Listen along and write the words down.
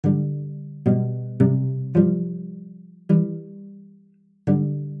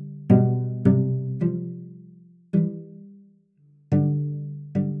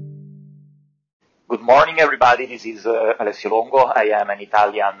everybody. This is Alessio Longo. I am an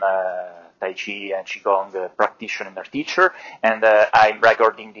Italian Tai Chi and Qigong practitioner and teacher, and I'm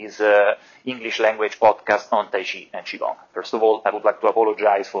recording this English language podcast on Tai Chi and Qigong. First of all, I would like to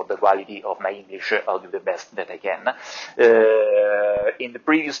apologize for the quality of my English. I'll do the best that I can. In the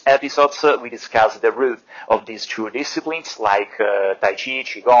previous episodes, we discussed the root of these two disciplines, like Tai Chi,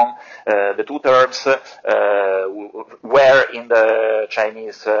 Qigong, the two terms where in the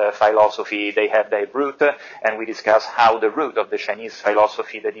Chinese philosophy they have their root, and we discussed how the root of the Chinese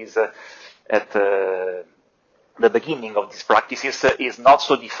philosophy that is at the beginning of these practices is not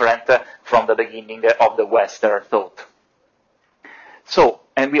so different from the beginning of the Western thought. So,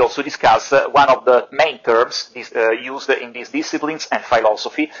 and we also discussed one of the main terms used in these disciplines and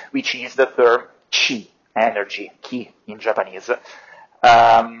philosophy, which is the term Qi, energy, Ki in Japanese.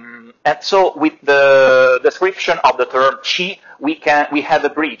 And so with the description of the term Qi, we have a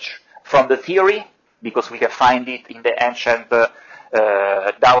bridge from the theory, because we can find it in the ancient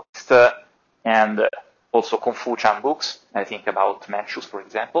Taoist and also Confucian books. I think about Mencius, for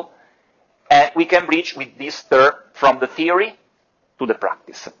example. And we can bridge with this term from the theory to the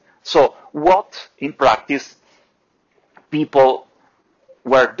practice. So what in practice people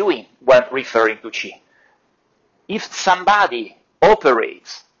were doing when referring to Qi? If somebody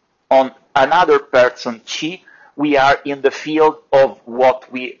operates on another person's Qi, we are in the field of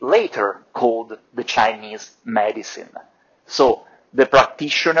what we later called the Chinese medicine. So the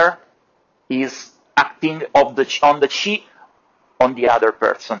practitioner is acting on the Qi on the other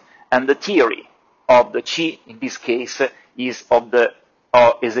person, and the theory of the Qi in this case is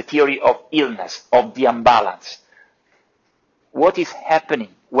a theory of illness, of the imbalance. What is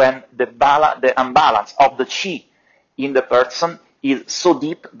happening when the imbalance of the Qi in the person is so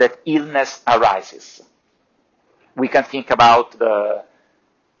deep that illness arises? We can think about the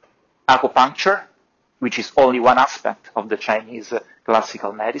acupuncture, which is only one aspect of the Chinese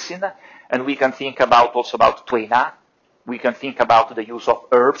classical medicine, and we can think also about Tui Na, we can think about the use of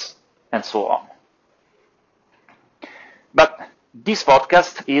herbs, and so on. But this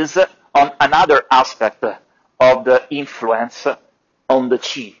podcast is on another aspect of the influence on the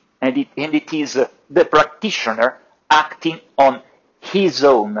Qi, and it is the practitioner acting on his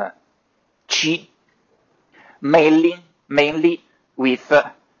own Qi, mainly with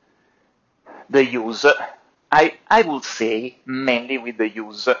the use, I would say, mainly with the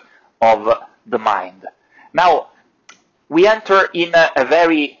use of the mind. Now, we enter in a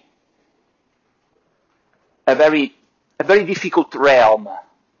very difficult realm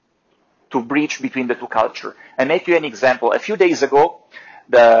to bridge between the two cultures. I make you an example. A few days ago,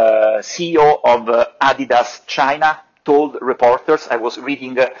 the CEO of Adidas China told reporters, I was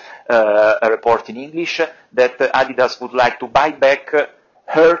reading a report in English, that Adidas would like to buy back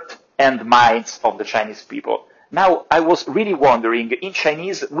heart and minds of the Chinese people. Now, I was really wondering, in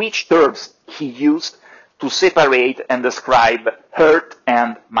Chinese, which terms he used to separate and describe heart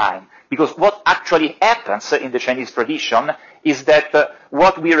and mind. Because what actually happens in the Chinese tradition is that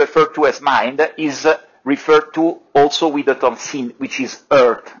what we refer to as mind is referred to also with the term sin, which is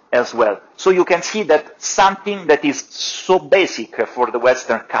earth as well. So you can see that something that is so basic for the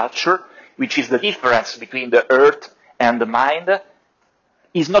Western culture, which is the difference between the earth and the mind,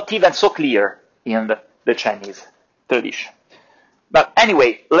 is not even so clear in the Chinese tradition. But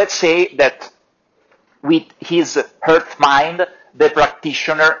anyway, let's say that with his earth mind, the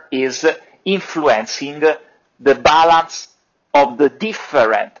practitioner is influencing the balance of the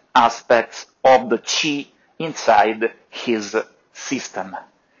different aspects of the Qi inside his system.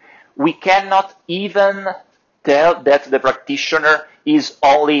 We cannot even tell that the practitioner is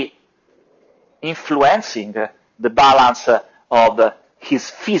only influencing the balance of his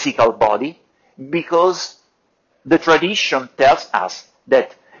physical body, because the tradition tells us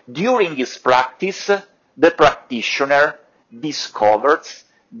that during his practice, the practitioner discovers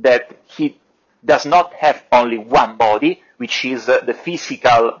that he does not have only one body, which is the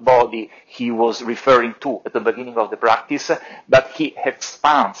physical body he was referring to at the beginning of the practice, but he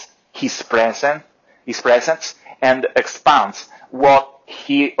expands his presence and expands what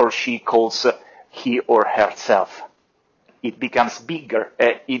he or she calls he or herself. It becomes bigger,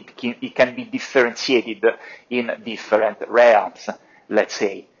 it can be differentiated in different realms, let's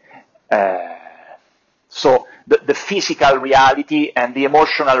say. So the physical reality and the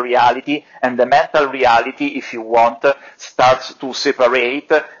emotional reality and the mental reality, if you want, starts to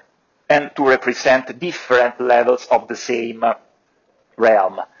separate and to represent different levels of the same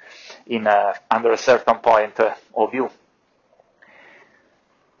realm under a certain point of view.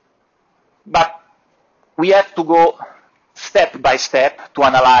 But we have to go step by step to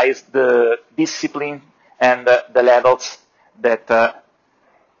analyze the discipline and the levels that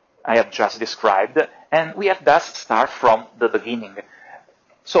I have just described, and we have thus start from the beginning.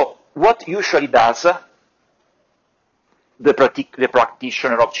 So what usually does the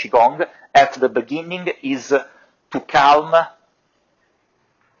practitioner of Qigong at the beginning is to calm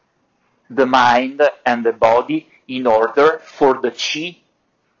the mind and the body in order for the Qi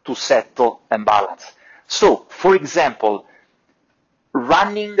to settle and balance. So, for example,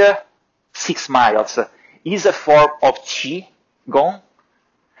 running 6 miles is a form of Qi Gong.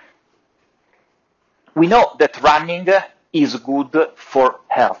 We know that running is good for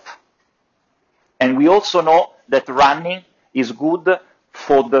health. And we also know that running is good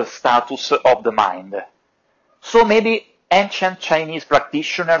for the status of the mind. So maybe ancient Chinese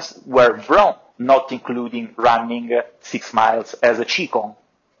practitioners were wrong not including running 6 miles as a Qigong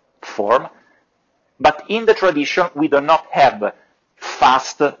form. But in the tradition, we do not have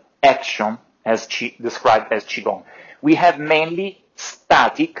fast action as described as Qigong. We have mainly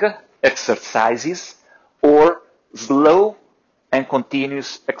static exercises or slow and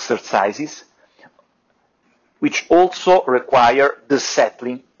continuous exercises, which also require the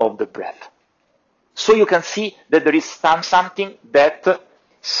settling of the breath. So you can see that there is something that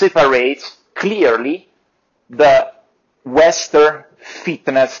separates clearly the Western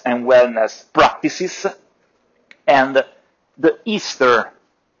fitness and wellness practices and the Eastern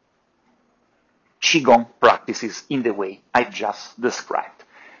Qigong practices in the way I just described.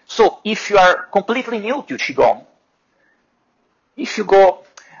 So if you are completely new to Qigong, if you go,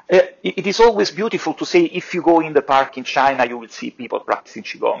 it is always beautiful to say if you go in the park in China, you will see people practicing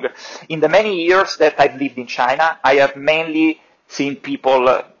Qigong. In the many years that I've lived in China, I have mainly seen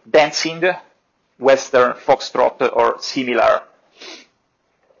people dancing, Western foxtrot or similar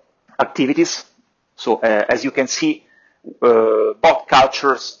activities. So as you can see, both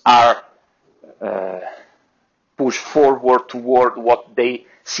cultures are pushed forward toward what they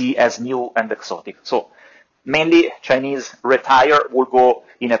see as new and exotic. So mainly Chinese retire will go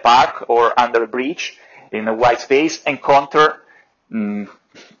in a park or under a bridge in a wide space, encounter,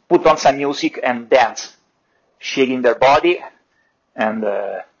 put on some music and dance, shaking their body, and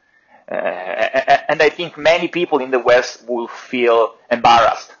I think many people in the West will feel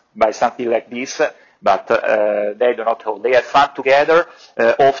embarrassed by something like this, but they do not hold. They have fun together.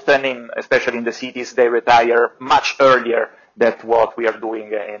 Often, especially in the cities, they retire much earlier than what we are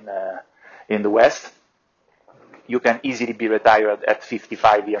doing in the West. You can easily be retired at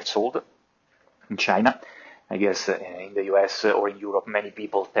 55 years old in China. I guess in the US or in Europe, many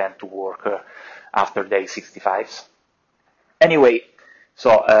people tend to work after their 65s. Anyway, so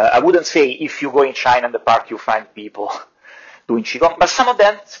I wouldn't say if you go in China in the park you find people doing Qigong, but some of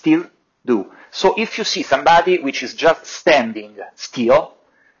them still do. So if you see somebody which is just standing still,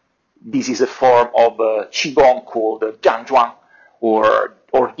 this is a form of Qigong called Zhangzhuang or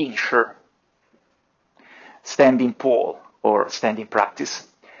Dingshi, standing pole or standing practice.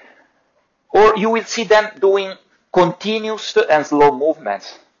 Or you will see them doing continuous and slow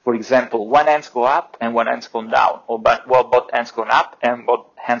movements. For example, one hand go up and one hand go down, or both hands go up and both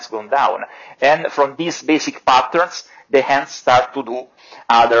hands go down. And from these basic patterns, the hands start to do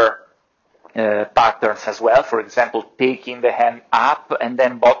other patterns as well. For example, taking the hand up and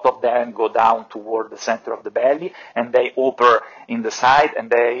then both of them go down toward the center of the belly, and they open in the side and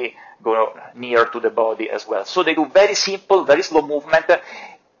they go near to the body as well. So they do very simple, very slow movement.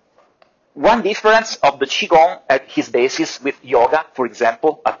 One difference of the Qigong at its basis with yoga, for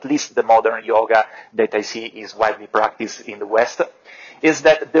example, at least the modern yoga that I see is widely practiced in the West, is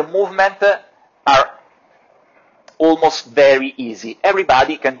that the movements are almost very easy.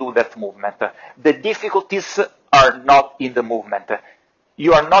 Everybody can do that movement. The difficulties are not in the movement.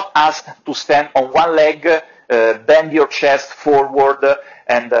 You are not asked to stand on one leg, bend your chest forward,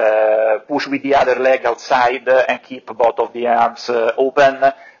 and push with the other leg outside and keep both of the arms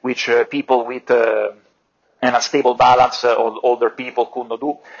open, which people with an unstable balance or older people could not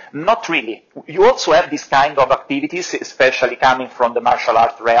do. Not really. You also have this kind of activities, especially coming from the martial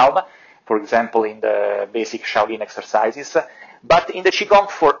art realm, for example, in the basic Shaolin exercises. But in the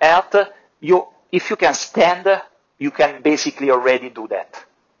Qigong for health, if you can stand, you can basically already do that,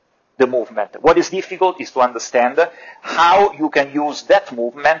 the movement. What is difficult is to understand how you can use that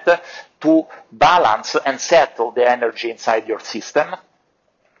movement to balance and settle the energy inside your system.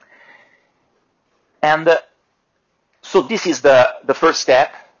 And so this is the first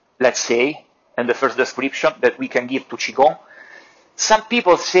step, let's say, and the first description that we can give to Qigong. Some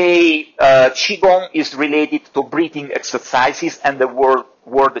people say Qigong is related to breathing exercises and the word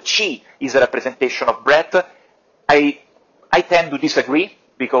Qi is a representation of breath. I tend to disagree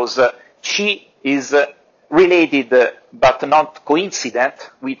because Qi is related but not coincident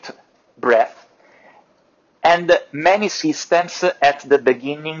with breath. And many systems at the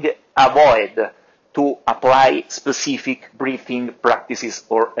beginning avoid to apply specific breathing practices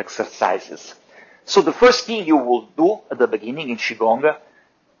or exercises. So the first thing you will do at the beginning in Qigong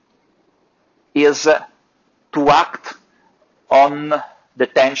is to act on the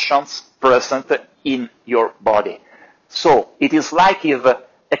tensions present in your body. So it is like if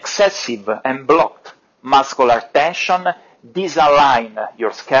excessive and blocked muscular tension disalign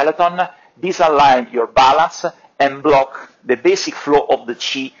your skeleton, disalign your balance, and block the basic flow of the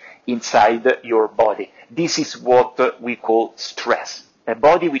qi inside your body. This is what we call stress. A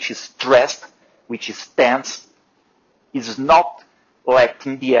body which is stressed, which is tense, is not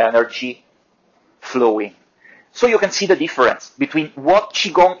letting the energy flowing. So you can see the difference between what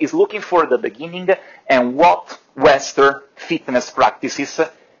Qigong is looking for at the beginning and what Western fitness practices,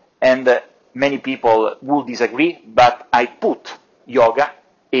 and many people will disagree, but I put yoga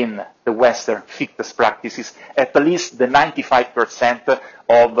in the Western fitness practices, at least the 95%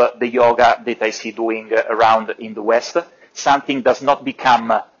 of the yoga that I see doing around in the West. Something does not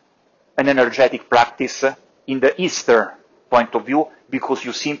become an energetic practice in the Eastern point of view because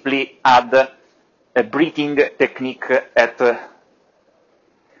you simply add a breathing technique at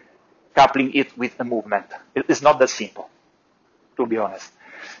coupling it with a movement. It is not that simple, to be honest.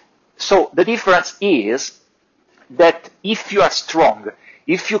 So the difference is that if you are strong,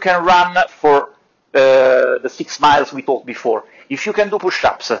 if you can run for the 6 miles we talked before, if you can do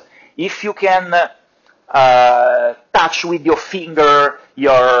push-ups, if you can touch with your finger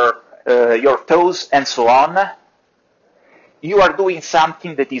your toes and so on, you are doing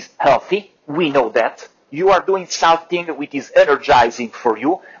something that is healthy. We know that. You are doing something which is energizing for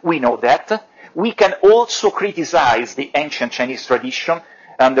you. We know that. We can also criticize the ancient Chinese tradition,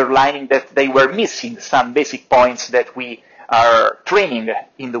 underlining that they were missing some basic points that we are training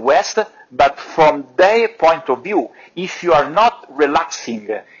in the West. But from their point of view, if you are not relaxing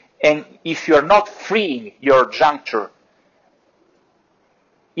and if you are not freeing your juncture,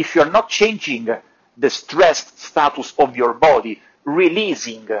 if you are not changing the stressed status of your body,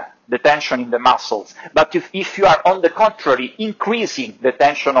 releasing the tension in the muscles, but if you are, on the contrary, increasing the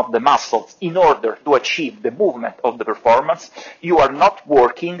tension of the muscles in order to achieve the movement of the performance, you are not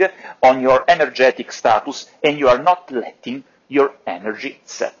working on your energetic status and you are not letting your energy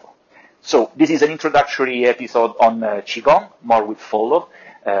settle. So this is an introductory episode on Qigong. More will follow.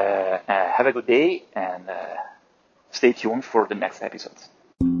 Have a good day and stay tuned for the next episodes.